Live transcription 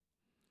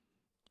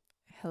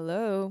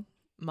Hello,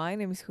 my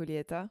name is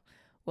Julieta.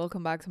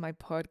 Welcome back to my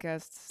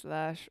podcast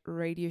slash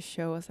radio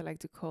show, as I like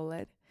to call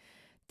it.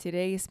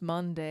 Today is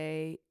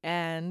Monday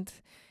and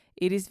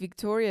it is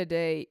Victoria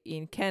Day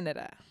in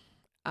Canada.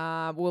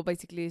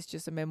 Basically, it's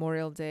just a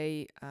memorial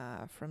day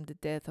from the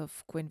death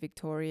of Queen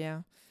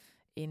Victoria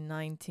in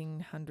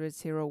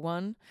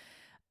 1901.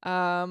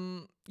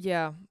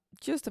 Yeah,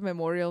 just a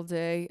memorial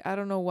day. I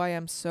don't know why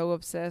I'm so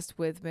obsessed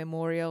with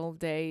memorial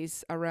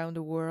days around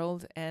the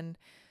world, and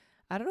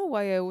I don't know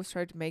why I always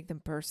try to make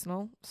them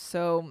personal.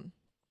 So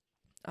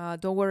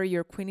don't worry,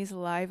 your queen is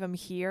alive. I'm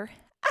here.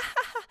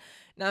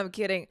 No, I'm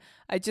kidding.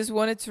 I just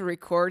wanted to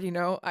record.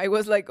 I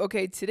was like,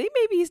 okay, today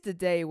maybe is the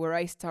day where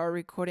I start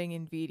recording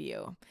in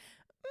video.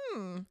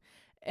 Hmm.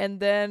 And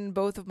then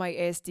both of my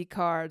SD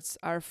cards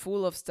are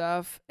full of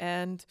stuff.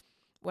 And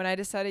when I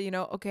decided,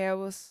 okay, I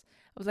was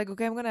like,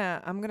 okay, I'm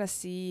gonna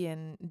see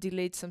and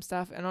delete some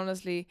stuff. And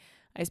honestly,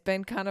 I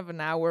spent kind of an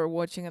hour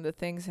watching other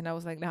things, and I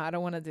was like, no, I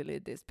don't want to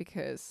delete this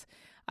because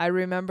I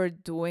remember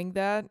doing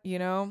that.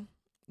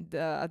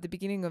 At the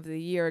beginning of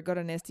the year, I got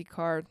an SD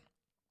card,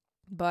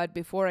 but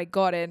before I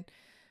got it,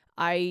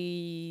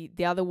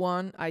 the other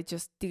one, I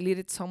just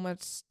deleted so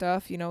much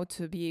stuff,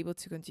 to be able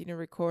to continue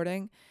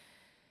recording.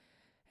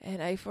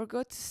 And I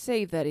forgot to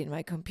save that in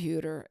my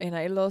computer, and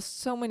I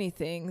lost so many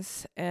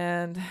things.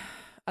 And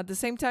at the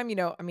same time,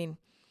 I mean,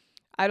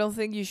 I don't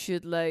think you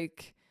should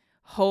like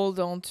hold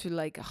on to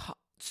like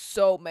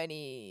so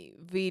many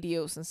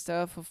videos and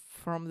stuff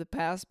from the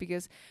past,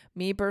 because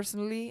me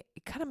personally,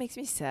 it kind of makes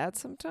me sad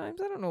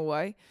sometimes. I don't know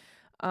why.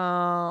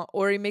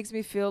 Or it makes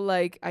me feel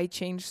like I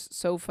changed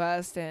so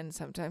fast, and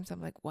sometimes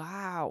I'm like,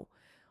 wow,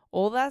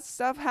 all that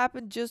stuff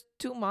happened just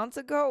 2 months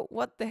ago.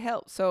 What the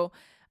hell? So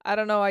I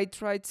don't know. I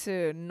try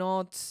to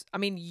not, I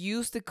mean,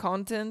 use the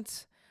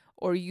content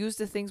or use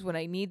the things when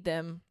I need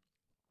them,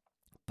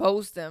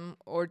 post them,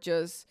 or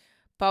just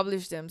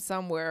publish them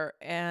somewhere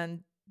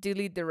and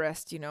delete the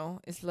rest.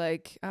 It's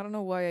like, I don't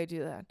know why I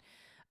do that.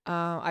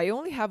 I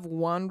only have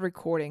one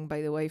recording,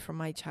 by the way, from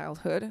my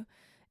childhood.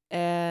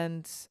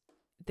 And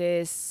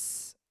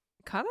this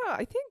kind of,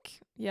 I think,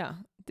 yeah,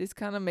 this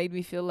kind of made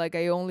me feel like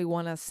I only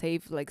want to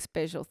save like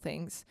special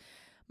things.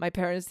 My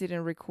parents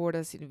didn't record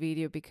us in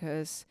video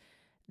because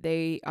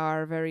they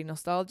are very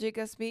nostalgic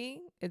as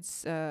me.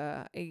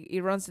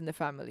 It runs in the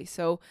family.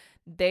 So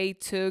they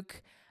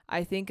took,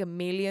 I think, a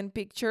million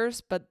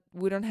pictures, but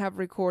we don't have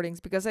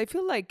recordings because I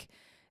feel like,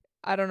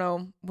 I don't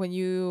know, when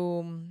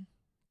you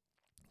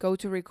go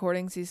to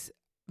recordings is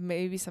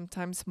maybe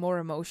sometimes more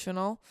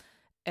emotional,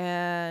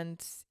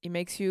 and it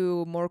makes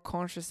you more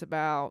conscious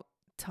about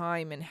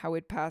time and how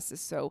it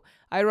passes. So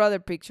I rather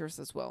pictures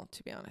as well,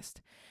 to be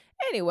honest.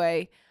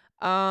 Anyway,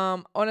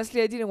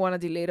 honestly, I didn't want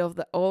to delete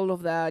all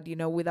of that,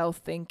 without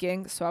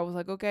thinking. So I was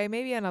like, okay,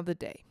 maybe another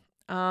day.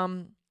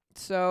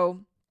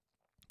 So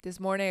this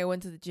morning I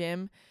went to the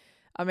gym.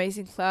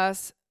 Amazing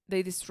class.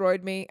 They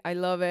destroyed me. I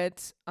love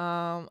it.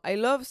 I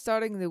love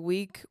starting the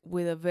week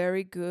with a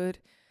very good,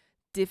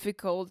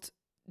 difficult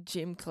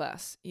gym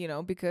class,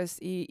 because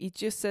it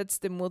just sets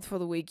the mood for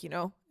the week.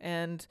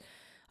 And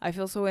I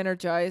feel so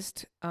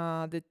energized.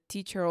 The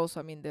teacher also,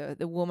 I mean,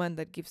 the woman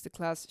that gives the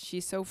class,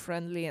 she's so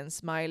friendly and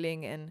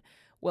smiling and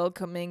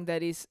welcoming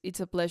that it's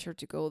a pleasure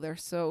to go there.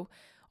 So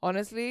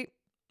honestly,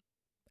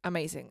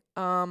 amazing.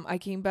 I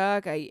came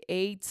back, I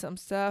ate some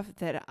stuff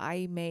that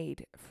I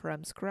made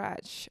from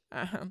scratch.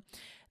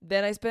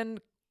 Then I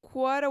spent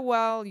quite a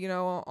while,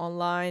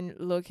 online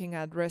looking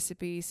at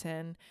recipes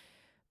and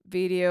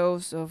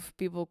videos of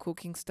people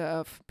cooking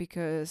stuff,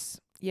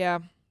 because yeah,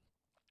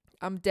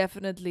 I'm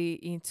definitely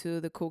into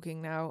the cooking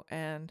now.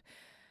 And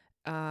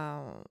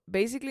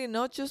basically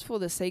not just for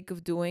the sake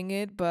of doing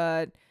it,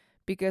 but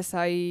because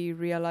I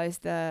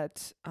realized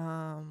that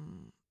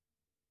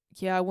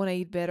yeah, I want to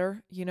eat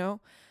better.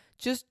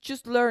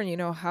 Just learn,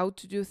 how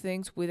to do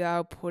things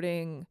without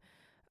putting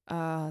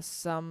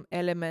some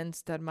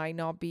elements that might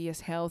not be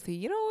as healthy.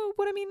 You know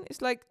what I mean?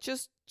 It's like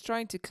just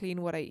trying to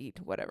clean what I eat,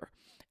 whatever.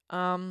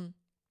 um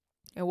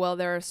and well,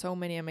 there are so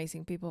many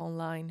amazing people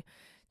online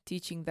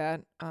teaching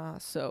that,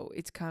 so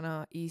it's kind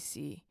of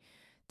easy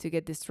to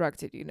get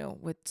distracted,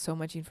 with so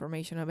much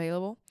information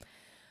available.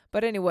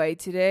 But anyway,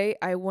 today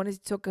I wanted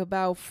to talk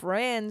about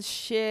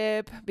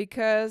friendship,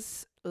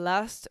 because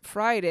last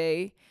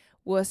Friday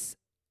was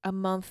a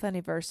month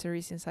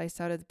anniversary since I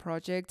started the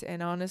project,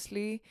 and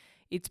honestly,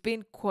 it's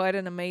been quite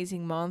an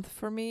amazing month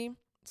for me.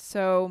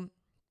 So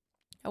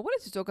I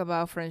wanted to talk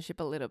about friendship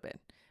a little bit,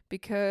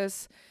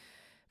 because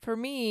for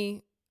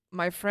me,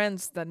 my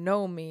friends that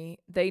know me,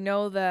 they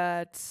know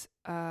that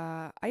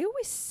I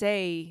always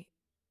say,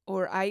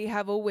 or I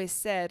have always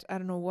said, I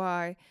don't know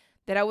why,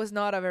 that I was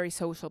not a very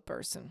social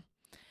person.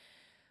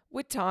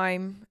 With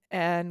time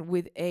and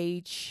with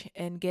age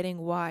and getting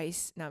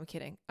wise, no, I'm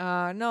kidding.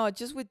 No,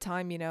 just with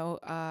time,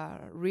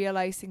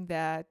 realizing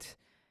that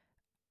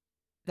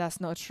that's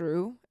not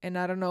true. And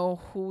I don't know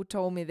who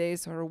told me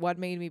this or what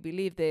made me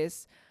believe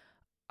this.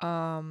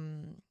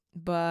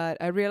 But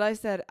I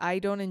realized that I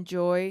don't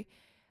enjoy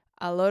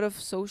a lot of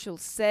social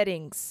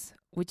settings,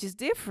 which is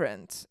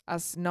different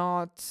as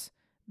not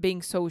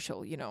being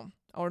social,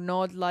 or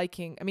not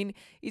liking. I mean,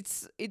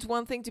 it's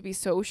one thing to be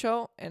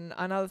social, and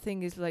another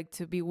thing is like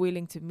to be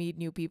willing to meet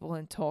new people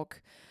and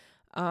talk.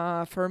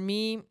 For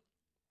me,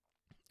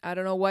 I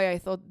don't know why I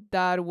thought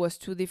that was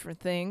two different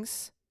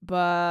things,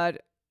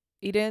 but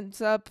it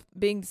ends up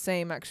being the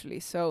same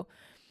actually. So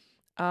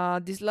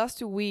these last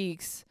 2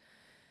 weeks,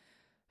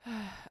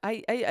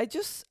 I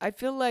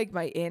feel like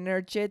my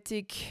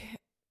energetic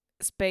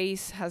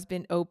space has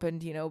been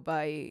opened,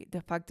 by the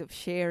fact of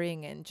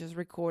sharing and just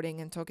recording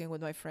and talking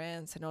with my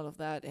friends and all of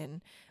that.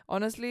 And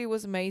honestly, it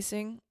was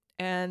amazing.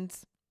 And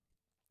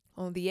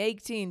on the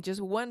 18th,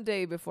 just one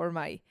day before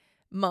my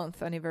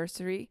month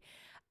anniversary,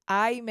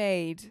 I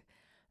made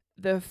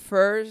the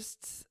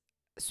first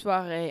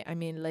soiree, I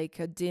mean, like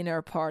a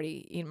dinner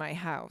party in my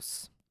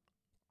house,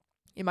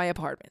 in my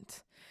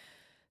apartment.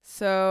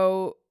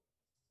 So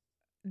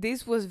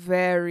this was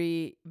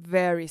very,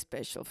 very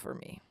special for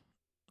me.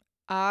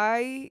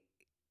 I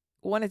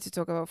wanted to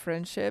talk about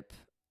friendship,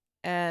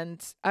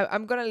 and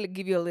I'm gonna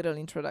give you a little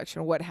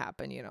introduction of what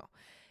happened.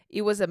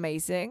 It was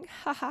amazing,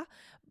 haha,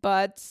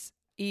 but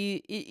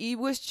it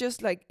was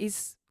just like,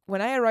 it's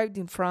when I arrived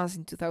in France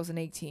in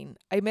 2018.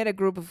 I met a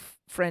group of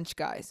French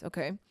guys,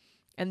 okay,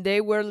 and they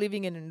were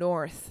living in the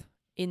north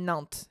in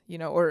Nantes,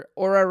 or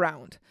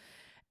around,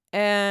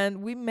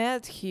 and we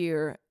met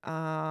here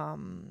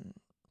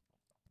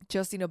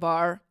just in a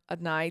bar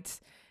at night,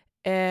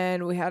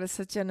 and we had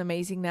such an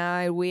amazing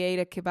night. We ate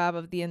a kebab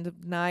at the end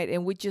of the night,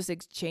 and we just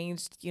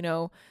exchanged,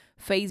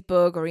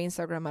 Facebook or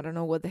Instagram. I don't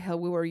know what the hell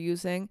we were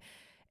using,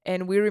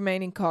 and we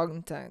remain in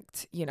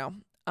contact.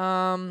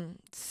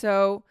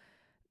 So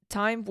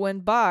time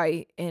went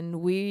by,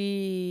 and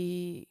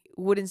we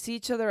wouldn't see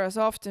each other as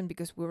often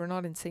because we were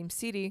not in the same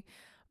city.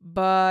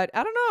 But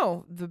I don't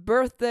know, the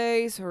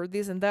birthdays or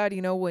this and that,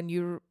 when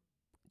you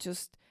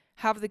just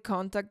have the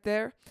contact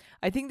there.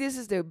 I think this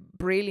is the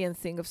brilliant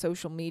thing of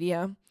social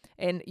media.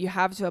 And you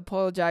have to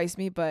apologize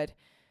me, but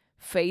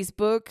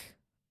Facebook,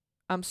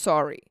 I'm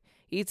sorry.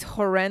 It's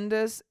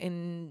horrendous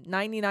in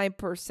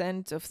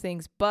 99% of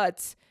things,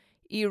 but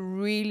it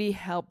really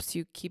helps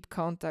you keep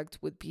contact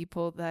with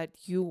people that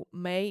you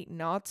may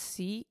not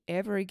see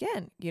ever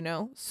again.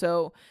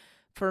 So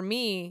for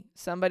me,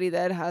 somebody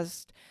that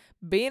has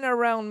been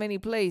around many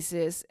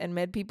places and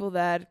met people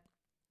that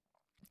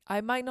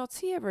I might not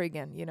see ever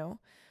again,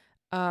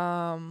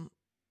 that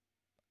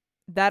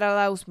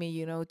allows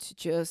me, to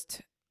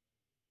just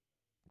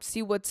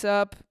see what's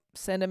up,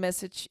 send a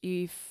message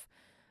if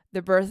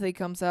the birthday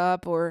comes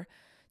up, or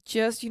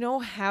just,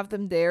 have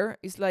them there.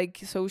 It's like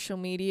social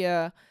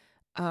media,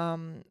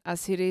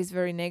 as it is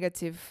very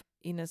negative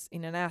in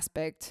an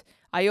aspect.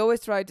 I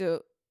always try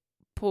to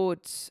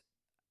put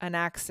an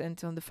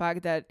accent on the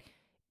fact that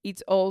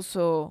it's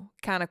also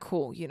kind of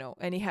cool,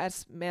 and it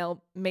has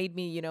made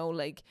me,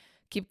 like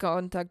keep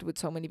contact with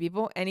so many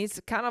people, and it's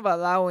kind of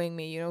allowing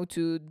me,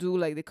 to do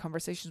like the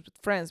conversations with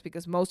friends,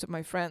 because most of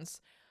my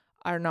friends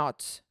are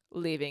not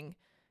living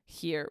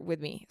here with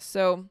me.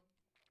 So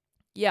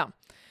yeah,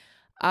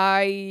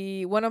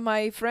 I one of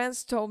my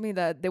friends told me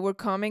that they were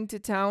coming to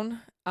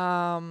town.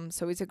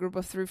 So it's a group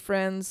of 3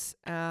 friends.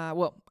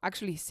 Well,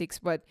 actually 6,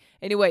 but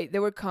anyway, they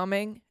were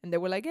coming, and they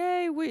were like,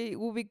 "Hey, we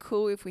will be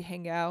cool if we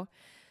hang out."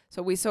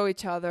 So we saw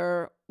each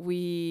other.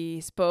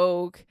 We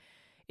spoke.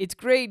 It's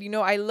great,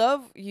 I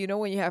love,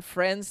 when you have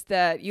friends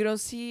that you don't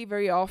see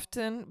very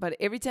often, but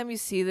every time you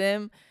see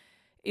them,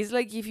 it's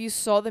like if you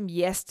saw them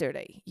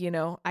yesterday.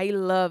 I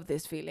love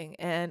this feeling,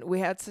 and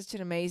we had such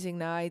an amazing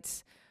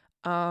night.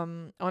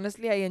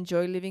 Honestly, I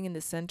enjoy living in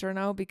the center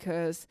now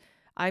because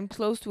I'm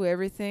close to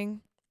everything.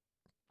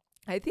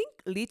 I think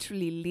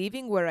literally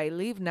living where I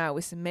live now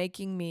is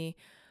making me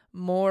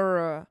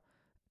more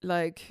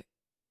like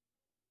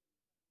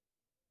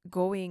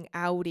going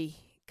outy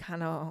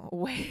kind of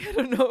way. I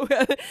don't know.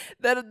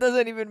 That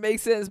doesn't even make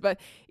sense, but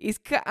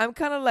I'm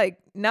kind of like,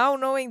 now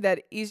knowing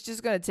that it's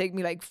just going to take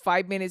me like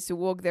 5 minutes to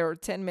walk there, or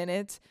 10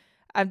 minutes,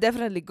 I'm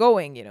definitely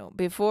going.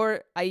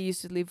 Before, I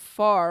used to live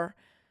far.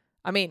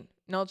 I mean,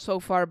 not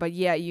so far, but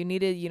yeah, you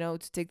needed,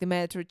 to take the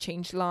metro,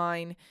 change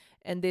line,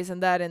 and this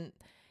and that. And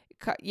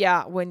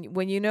yeah, when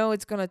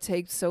it's going to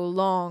take so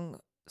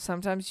long,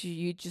 sometimes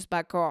you just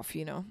back off.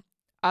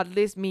 At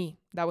least me,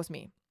 that was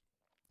me.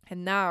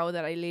 And now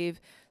that I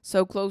live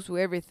so close to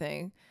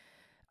everything,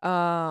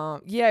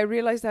 yeah, I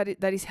realized that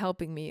that is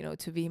helping me,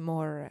 to be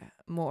more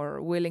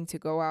willing to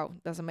go out.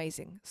 That's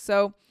amazing.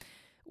 So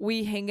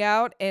we hang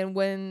out, and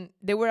when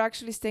they were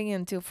actually staying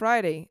until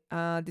Friday,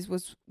 this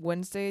was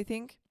Wednesday, I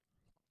think,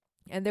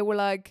 and they were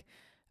like,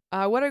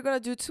 "What are you gonna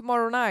do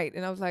tomorrow night?"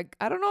 And I was like,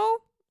 "I don't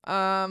know.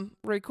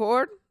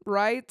 Record,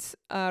 write,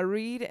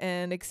 read,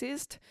 and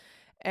exist."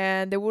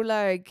 And they were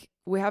like,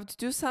 "We have to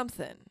do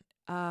something.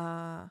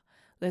 Uh,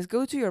 let's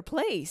go to your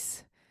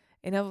place."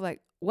 And I was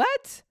like,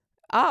 "What?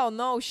 Oh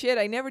no, shit!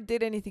 I never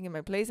did anything in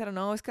my place. I don't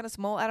know. It's kind of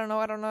small. I don't know.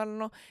 I don't know. I don't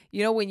know.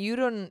 When you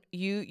don't,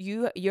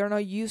 you're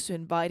not used to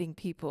inviting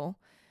people,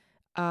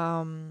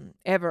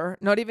 ever.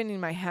 Not even in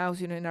my house.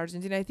 In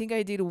Argentina, I think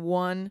I did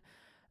one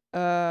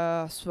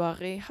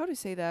soirée. How do you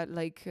say that?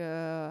 Like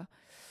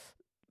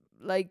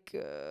like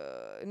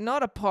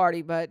not a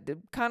party, but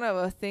kind of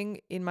a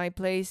thing in my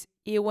place.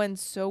 It went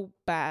so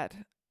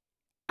bad.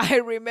 I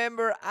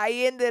remember I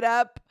ended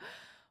up,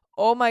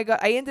 oh my god,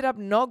 I ended up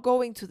not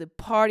going to the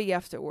party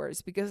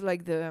afterwards because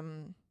like the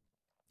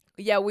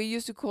yeah, we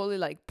used to call it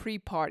like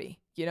pre-party,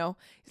 you know?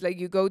 It's like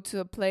you go to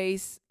a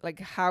place like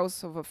a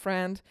house of a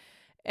friend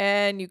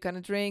and you kind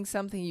of drink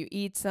something, you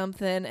eat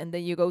something, and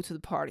then you go to the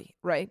party,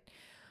 right?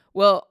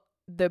 Well,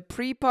 the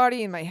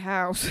pre-party in my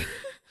house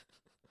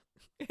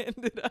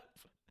ended up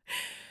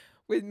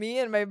with me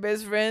and my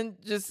best friend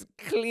just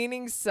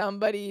cleaning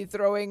somebody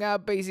throwing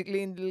up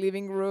basically in the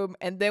living room.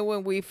 And then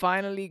when we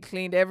finally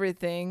cleaned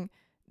everything,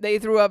 they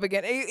threw up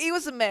again. It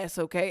was a mess,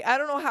 okay? I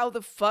don't know how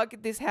the fuck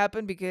this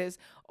happened because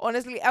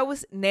honestly, I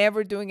was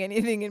never doing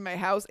anything in my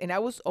house and I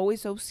was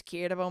always so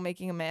scared about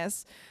making a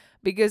mess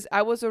because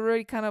I was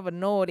already kind of a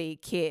naughty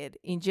kid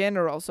in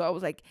general. So I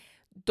was like,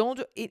 don't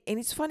do it. And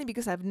it's funny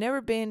because I've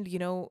never been,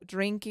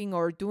 drinking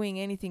or doing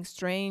anything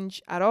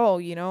strange at all.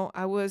 It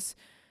was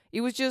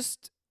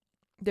just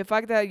the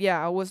fact that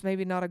yeah, I was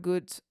maybe not a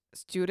good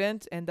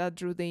student, and that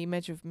drew the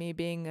image of me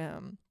being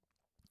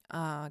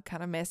kind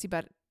of messy,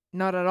 but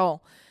not at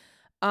all.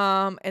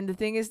 And the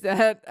thing is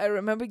that I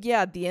remember,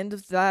 yeah, at the end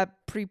of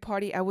that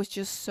pre-party, I was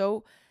just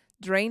so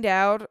drained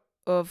out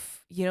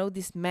of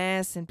this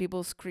mess and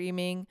people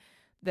screaming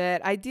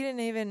that I didn't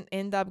even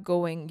end up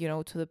going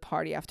to the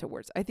party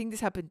afterwards. I think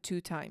this happened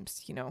 2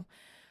 times.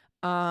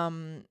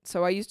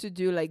 So I used to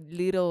do like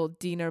little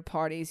dinner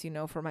parties,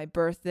 for my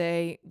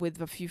birthday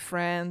with a few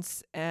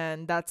friends,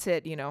 and that's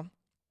it.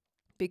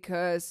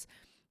 Because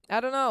I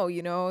don't know,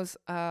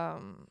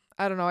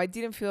 I don't know, I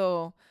didn't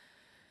feel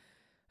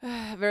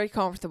very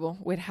comfortable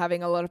with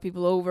having a lot of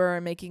people over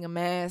and making a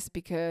mess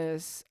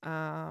because,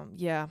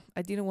 yeah,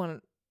 I didn't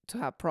want to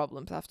have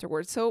problems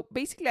afterwards. So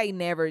basically, I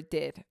never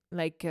did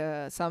like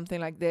something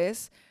like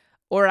this,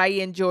 or I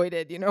enjoyed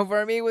it.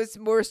 For me, it was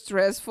more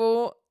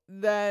stressful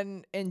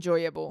than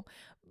enjoyable.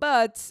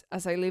 But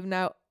as I live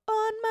now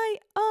on my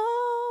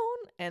own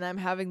and I'm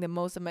having the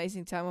most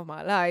amazing time of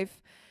my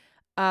life,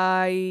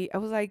 I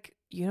was like,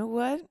 you know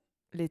what?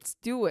 Let's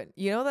do it.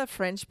 You know that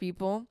French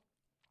people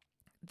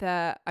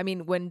that I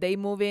mean when they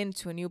move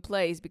into a new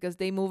place because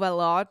they move a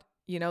lot,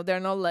 they're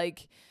not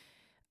like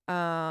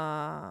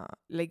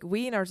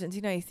we in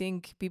Argentina. I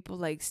think people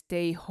like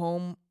stay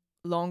home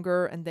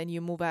longer and then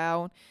you move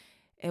out,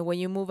 and when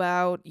you move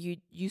out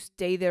you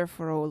stay there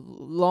for a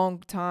long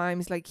time.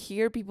 It's like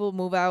here people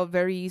move out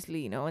very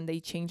easily, and they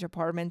change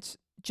apartments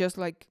just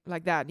like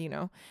that.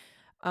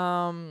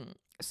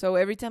 So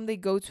every time they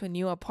go to a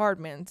new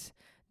apartment,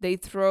 they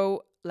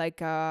throw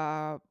like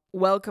a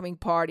welcoming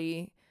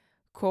party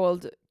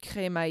called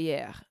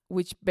crémaillère,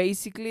 which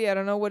basically, I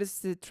don't know what is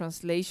the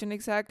translation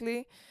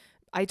exactly.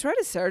 I tried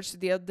to search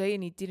the other day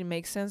and it didn't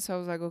make sense. So I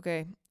was like,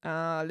 okay,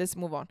 let's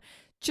move on.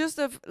 Just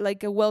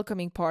like a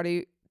welcoming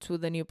party to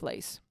the new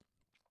place.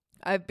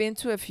 I've been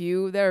to a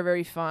few. They're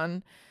very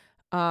fun.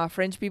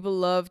 French people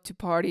love to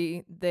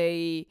party.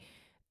 They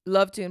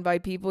love to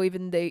invite people,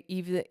 even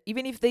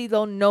if they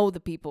don't know the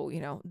people.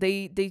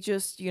 They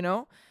just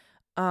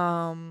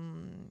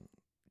um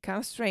kind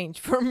of strange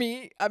for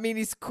me. I mean,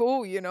 it's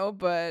cool,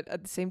 but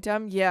at the same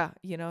time, yeah,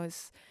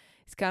 it's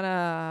kind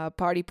of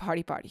party.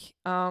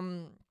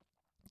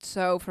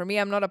 So for me,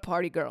 I'm not a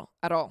party girl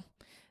at all.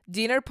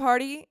 Dinner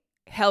party,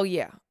 hell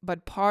yeah,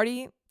 but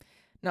party,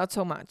 not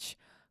so much.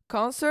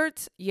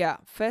 Concert, yeah.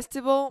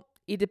 Festival,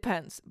 it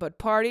depends, but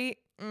party,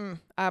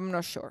 I'm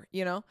not sure.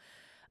 I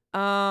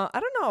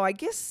don't know. I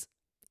guess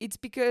it's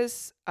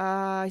because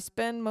I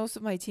spent most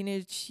of my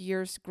teenage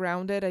years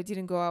grounded. I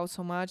didn't go out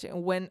so much.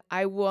 And when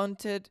I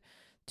wanted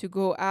to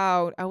go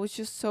out, I was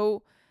just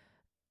so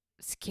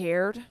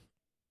scared,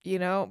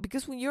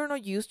 because when you're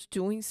not used to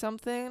doing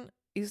something,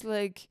 it's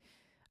like,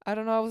 I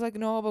don't know. I was like,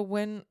 no, but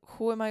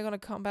who am I going to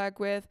come back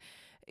with?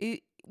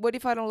 What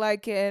if I don't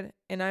like it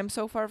and I'm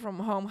so far from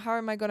home? How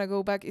am I going to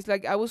go back? It's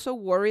like I was so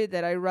worried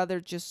that I rather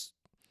just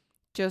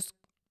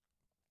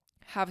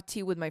have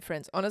tea with my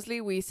friends.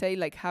 Honestly, we say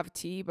like have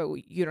tea, but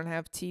you don't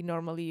have tea.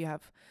 Normally you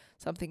have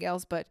something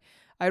else. But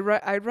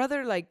I'd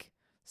rather like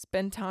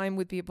spend time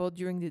with people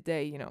during the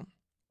day,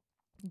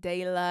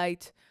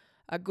 daylight,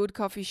 a good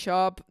coffee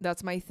shop.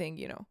 That's my thing.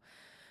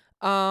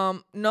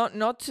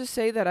 Not to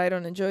say that I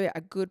don't enjoy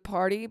a good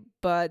party,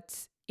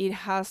 but it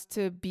has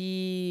to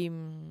be,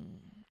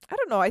 I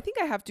don't know. I think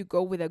I have to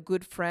go with a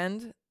good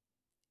friend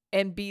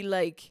and be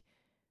like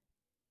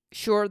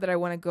sure that I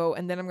want to go,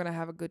 and then I'm going to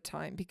have a good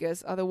time,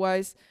 because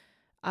otherwise,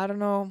 I don't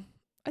know.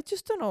 I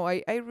just don't know.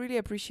 I really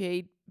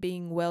appreciate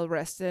being well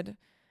rested,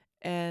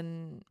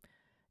 and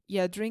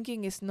yeah,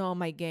 drinking is not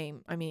my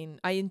game. I mean,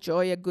 I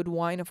enjoy a good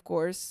wine, of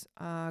course,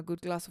 a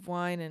good glass of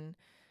wine, and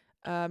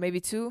maybe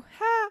two,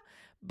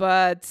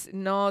 but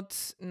not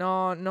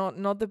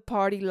the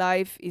party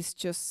life is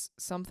just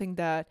something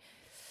that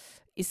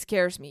it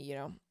scares me.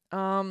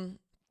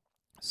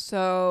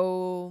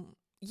 So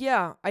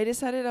yeah, I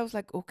decided, I was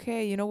like,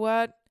 okay, you know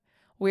what?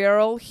 We are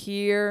all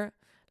here.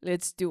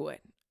 Let's do it.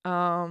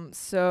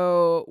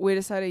 So we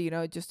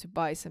decided, just to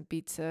buy some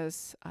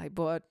pizzas. I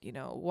bought,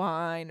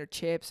 wine or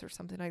chips or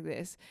something like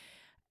this.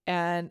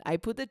 And I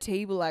put the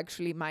table,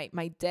 actually,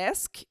 my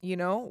desk,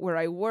 where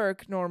I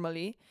work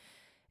normally.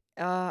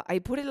 I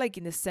put it like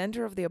in the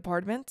center of the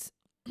apartment,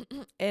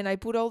 and I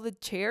put all the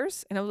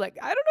chairs, and I was like,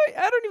 I don't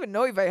know, I don't even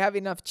know if I have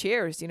enough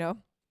chairs,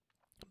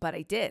 but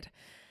I did.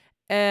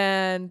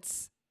 And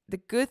the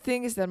good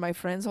thing is that my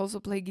friends also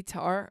play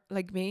guitar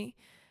like me,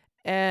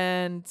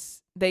 and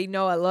they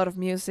know a lot of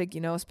music,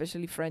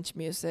 especially French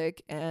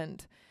music.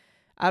 And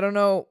I don't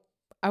know,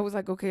 I was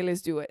like, okay,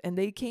 let's do it. And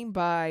they came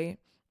by,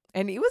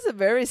 and it was a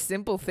very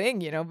simple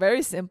thing,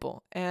 very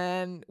simple.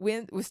 And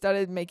we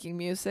started making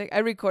music. I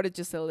recorded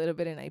just a little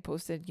bit and I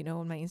posted,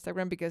 on my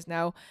Instagram, because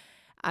now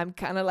I'm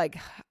kind of like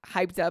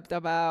hyped up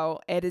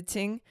about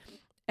editing.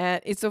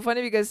 And it's so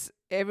funny because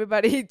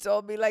everybody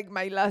told me, like,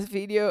 my last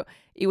video,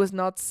 it was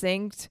not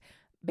synced.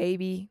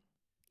 Baby,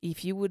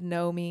 if you would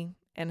know me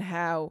and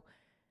how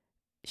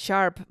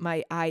sharp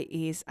my eye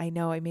is, I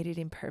know I made it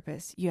in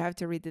purpose. You have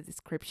to read the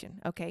description,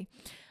 okay?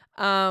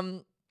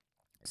 Um,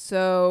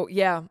 so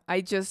yeah,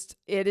 I just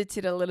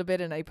edited a little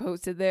bit and I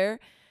posted there,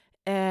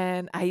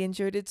 and I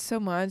enjoyed it so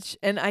much.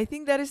 And I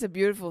think that is a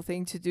beautiful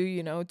thing to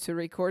do, to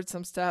record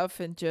some stuff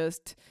and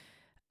just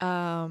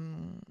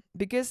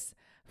because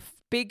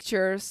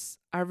pictures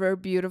are very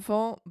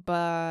beautiful,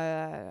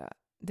 but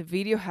the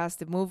video has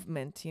the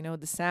movement,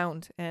 the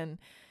sound, and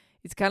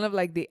it's kind of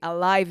like the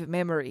alive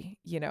memory,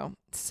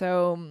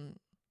 So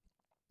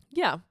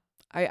yeah,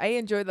 I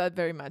enjoy that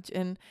very much.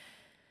 And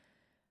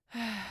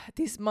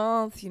this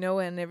month,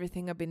 and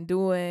everything I've been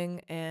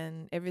doing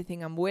and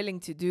everything I'm willing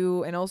to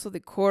do, and also the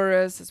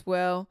chorus as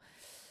well,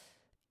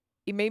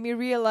 it made me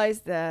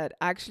realize that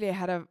actually I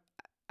had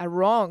a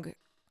wrong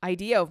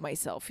idea of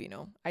myself.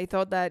 I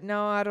thought that,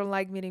 no, I don't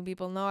like meeting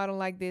people. No, I don't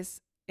like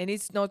this. And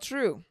it's not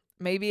true.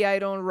 Maybe I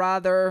don't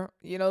rather,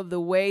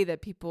 the way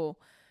that people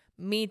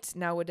meet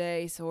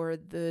nowadays, or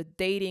the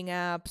dating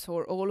apps,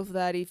 or all of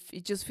that. If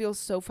it just feels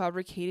so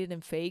fabricated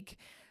and fake,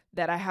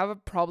 that I have a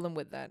problem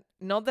with that.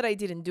 Not that I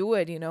didn't do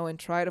it, and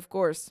try it, of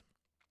course.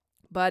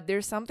 But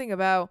there's something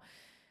about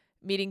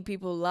meeting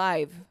people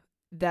live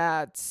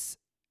that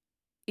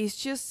it's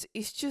just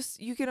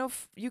you can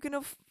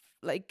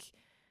like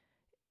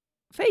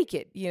fake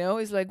it.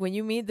 It's like when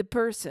you meet the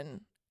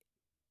person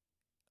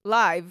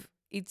live,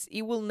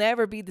 it will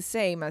never be the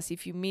same as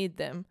if you meet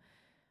them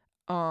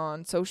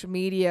on social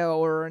media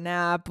or an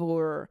app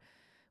or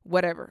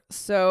whatever.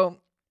 So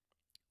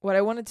what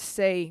I wanted to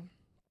say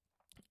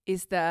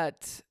is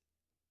that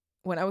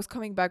when I was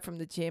coming back from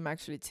the gym,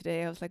 actually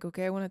today, I was like,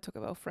 okay, I want to talk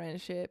about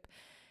friendship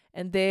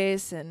and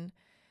this, and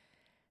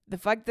the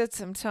fact that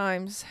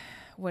sometimes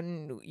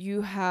when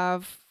you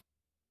have,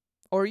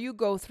 or you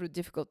go through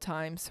difficult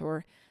times,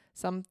 or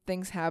some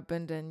things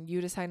happened and you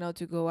decide not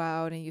to go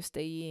out and you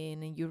stay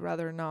in and you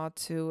rather not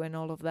to, and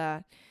all of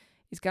that,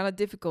 it's kind of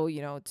difficult,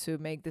 to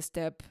make the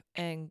step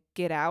and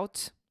get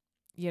out,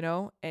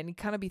 and it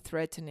kind of be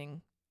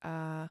threatening.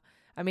 I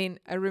mean,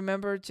 I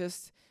remember,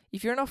 just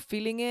if you're not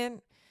feeling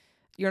it,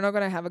 you're not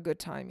going to have a good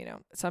time.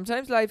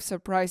 Sometimes life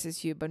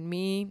surprises you, but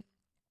me,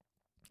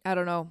 I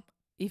don't know,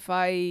 if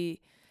I'm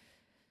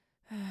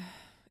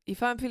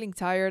feeling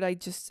tired, I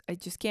just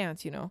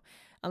can't,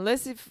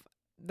 unless if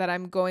that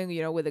I'm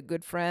going, with a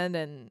good friend,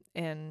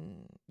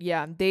 and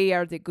yeah, they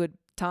are the good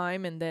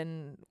time, and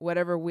then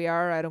whatever we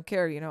are, I don't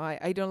care.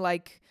 I don't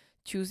like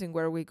choosing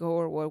where we go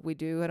or what we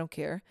do. I don't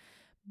care.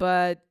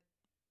 But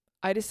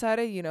I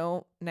decided,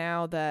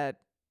 now that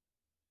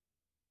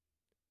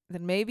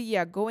maybe,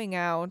 yeah, going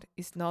out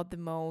is not the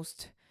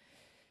most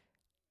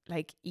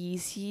like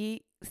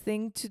easy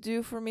thing to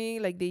do for me,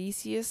 like the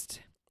easiest,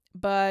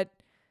 but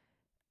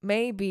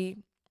maybe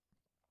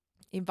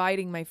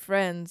inviting my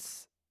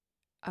friends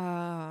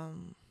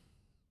um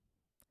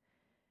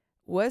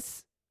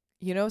was,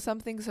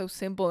 something so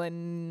simple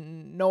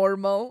and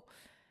normal,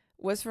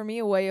 was for me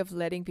a way of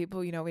letting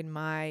people, in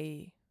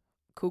my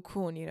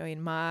cocoon,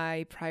 in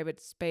my private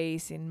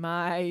space, in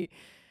my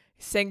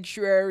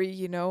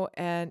sanctuary,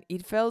 and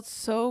it felt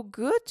so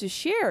good to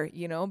share.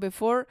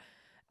 Before,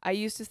 I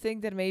used to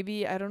think that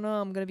maybe, I don't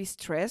know, I'm gonna be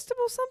stressed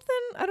about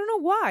something. I don't know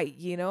why,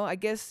 I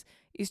guess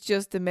it's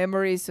just the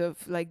memories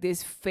of like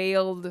this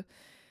failed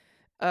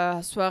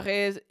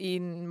soirees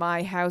in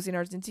my house in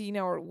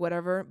Argentina or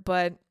whatever.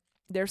 But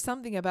there's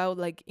something about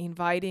like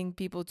inviting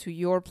people to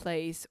your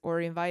place, or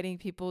inviting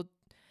people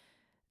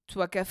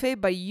to a cafe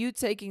by you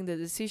taking the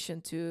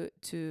decision to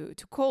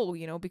call,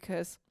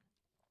 because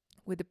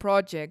with the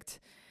project,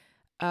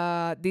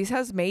 this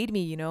has made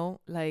me,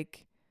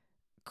 like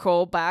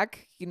call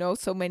back,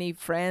 so many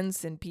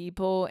friends and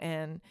people,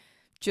 and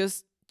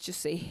just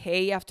say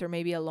hey after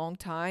maybe a long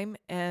time.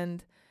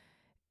 And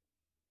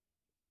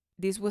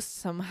this was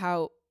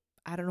somehow,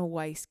 I don't know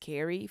why,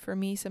 scary for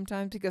me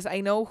sometimes, because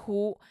I know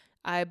who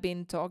I've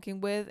been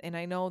talking with, and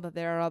I know that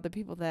there are other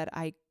people that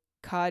I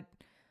cut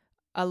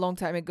a long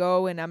time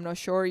ago, and I'm not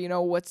sure,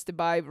 what's the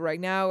vibe right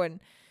now. And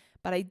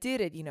but I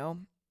did it,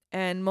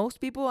 and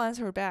most people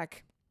answer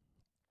back.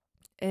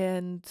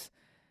 And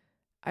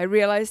I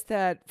realized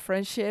that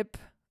friendship,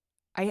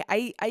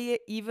 I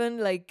even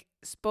like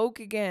spoke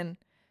again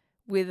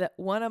with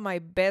one of my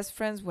best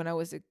friends when I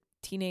was a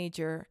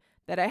teenager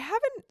that I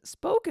haven't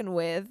spoken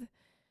with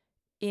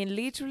in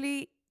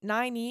literally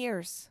 9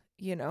 years,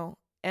 you know.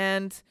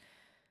 And,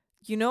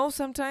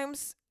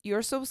 sometimes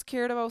you're so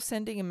scared about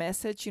sending a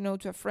message,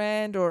 to a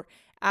friend or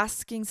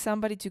asking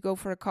somebody to go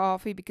for a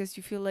coffee because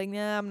you feel like,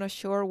 nah, I'm not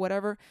sure,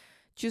 whatever.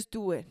 Just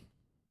do it.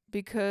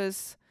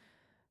 Because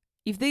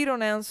if they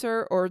don't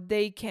answer or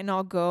they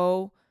cannot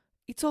go,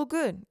 it's all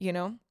good.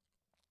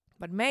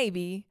 But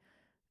maybe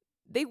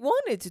they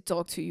wanted to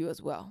talk to you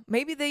as well.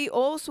 Maybe they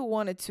also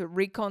wanted to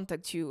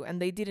recontact you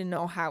and they didn't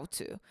know how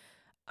to.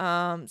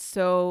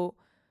 So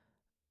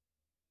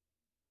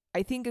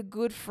I think a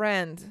good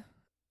friend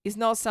is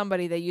not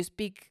somebody that you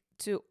speak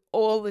to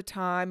all the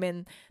time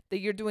and that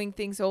you're doing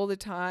things all the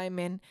time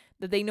and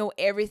that they know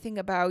everything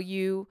about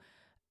you,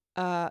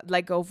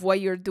 like of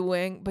what you're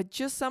doing, but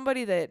just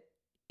somebody that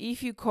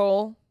if you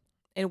call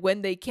and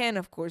when they can,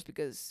 of course,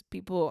 because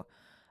people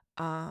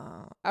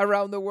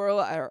around the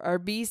world are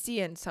busy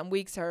and some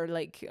weeks are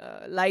like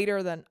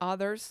lighter than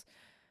others.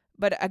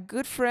 But a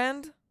good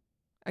friend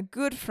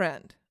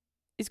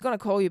is going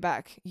to call you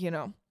back.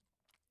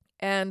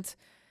 And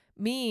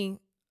me,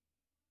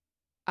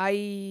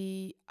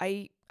 I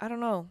don't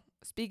know,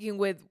 speaking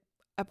with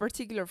a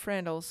particular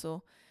friend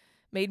also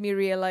made me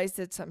realize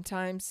that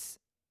sometimes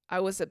I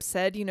was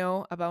upset,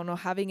 about not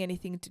having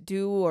anything to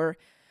do or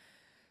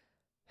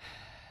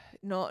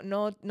not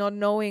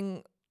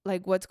knowing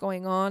like what's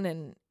going on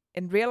and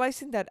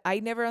realizing that I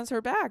never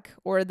answer back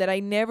or that I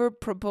never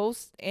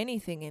proposed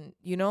anything. And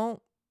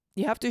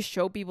you have to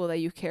show people that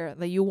you care,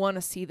 that you want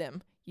to see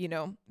them,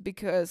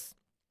 because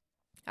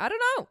I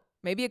don't know,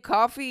 maybe a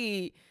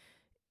coffee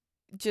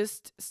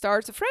just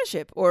starts a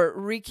friendship or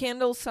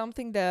rekindles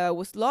something that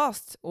was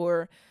lost.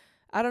 Or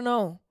I don't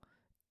know,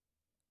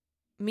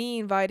 me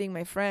inviting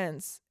my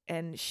friends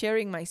and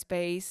sharing my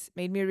space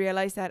made me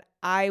realize that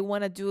I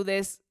want to do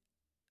this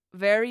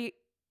very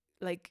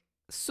like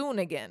soon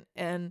again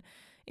and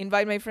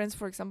invite my friends,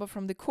 for example,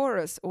 from the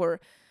chorus or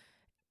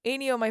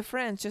any of my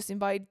friends, just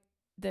invite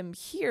them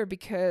here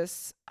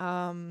because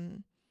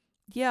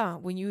yeah,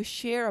 when you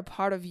share a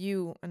part of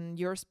you and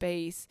your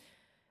space,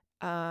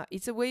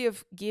 it's a way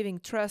of giving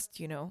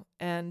trust.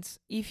 And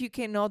if you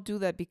cannot do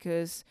that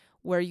because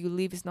where you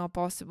live is not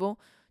possible,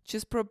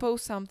 just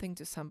propose something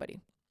to somebody.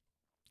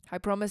 I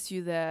promise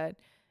you that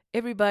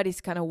everybody's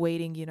kind of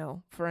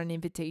waiting, for an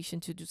invitation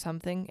to do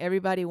something.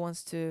 Everybody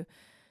wants to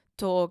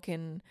talk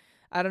and,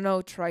 I don't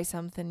know, try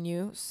something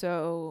new.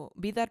 So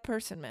be that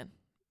person, man.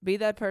 Be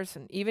that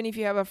person. Even if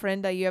you have a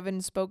friend that you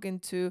haven't spoken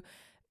to,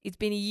 it's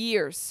been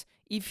years.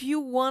 If you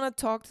want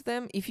to talk to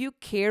them, if you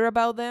care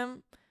about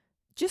them,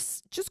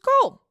 just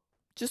call.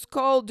 Just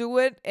call, do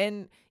it.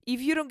 And if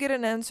you don't get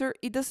an answer,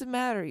 it doesn't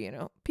matter.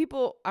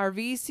 People are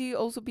busy.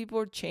 Also,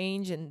 people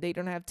change and they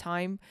don't have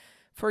time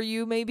for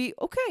you, maybe.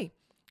 Okay.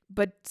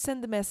 But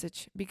send the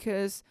message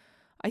because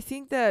I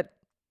think that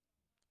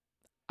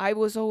I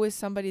was always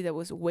somebody that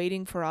was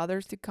waiting for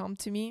others to come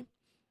to me.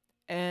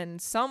 And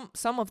some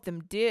of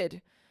them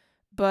did,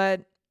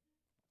 but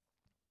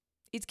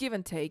it's give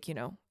and take,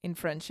 in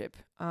friendship.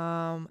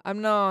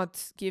 I'm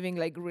not giving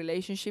like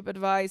relationship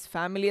advice,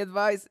 family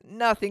advice,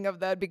 nothing of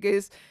that,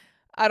 because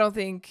I don't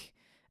think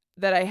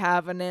that I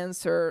have an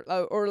answer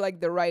or like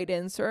the right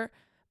answer.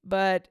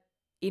 But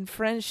in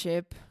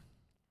friendship,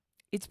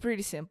 it's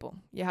pretty simple.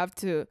 You have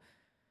to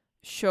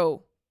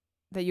show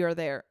that you're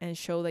there and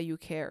show that you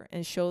care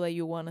and show that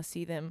you want to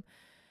see them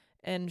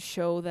and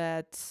show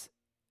that,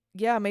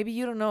 yeah, maybe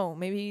you don't know.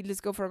 Maybe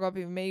let's go for a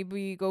coffee.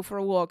 Maybe go for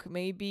a walk.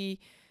 Maybe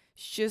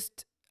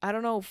just, I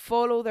don't know,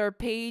 follow their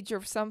page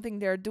or something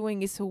they're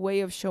doing is a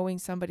way of showing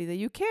somebody that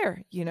you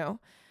care.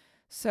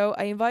 So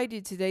I invite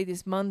you today,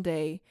 this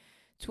Monday,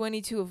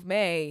 22 of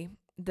May,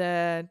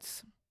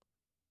 that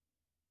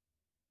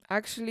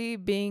actually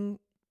being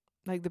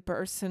like the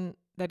person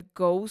that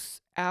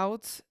goes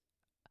out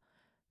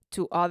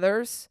to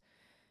others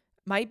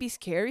might be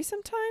scary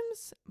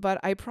sometimes, but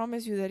I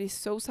promise you that it's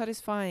so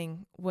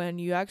satisfying when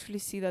you actually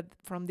see that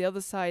from the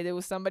other side there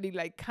was somebody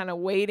like kind of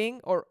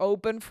waiting or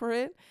open for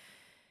it,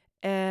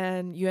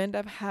 and you end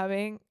up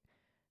having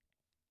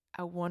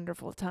a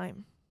wonderful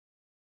time.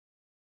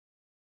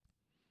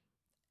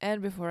 And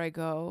before I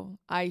go,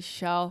 I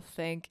shall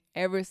thank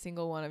every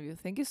single one of you.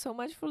 Thank you so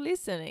much for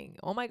listening.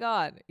 Oh my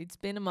God, it's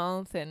been a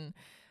month and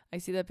I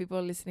see that people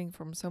are listening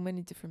from so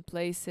many different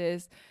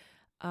places.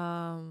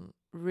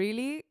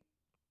 Really,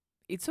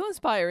 it's so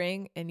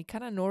inspiring and it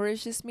kind of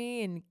nourishes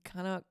me and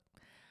kind of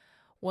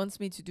wants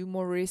me to do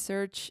more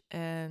research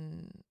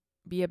and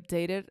be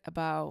updated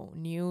about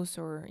news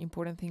or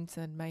important things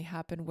that might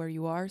happen where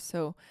you are.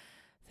 So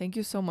thank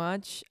you so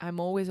much. I'm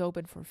always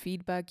open for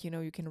feedback.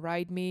 You can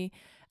write me.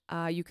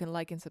 You can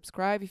like and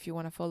subscribe if you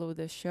want to follow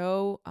the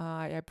show.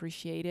 I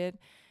appreciate it.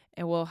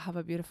 And we'll have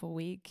a beautiful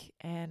week.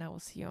 And I will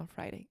see you on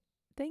Friday.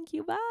 Thank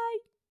you. Bye.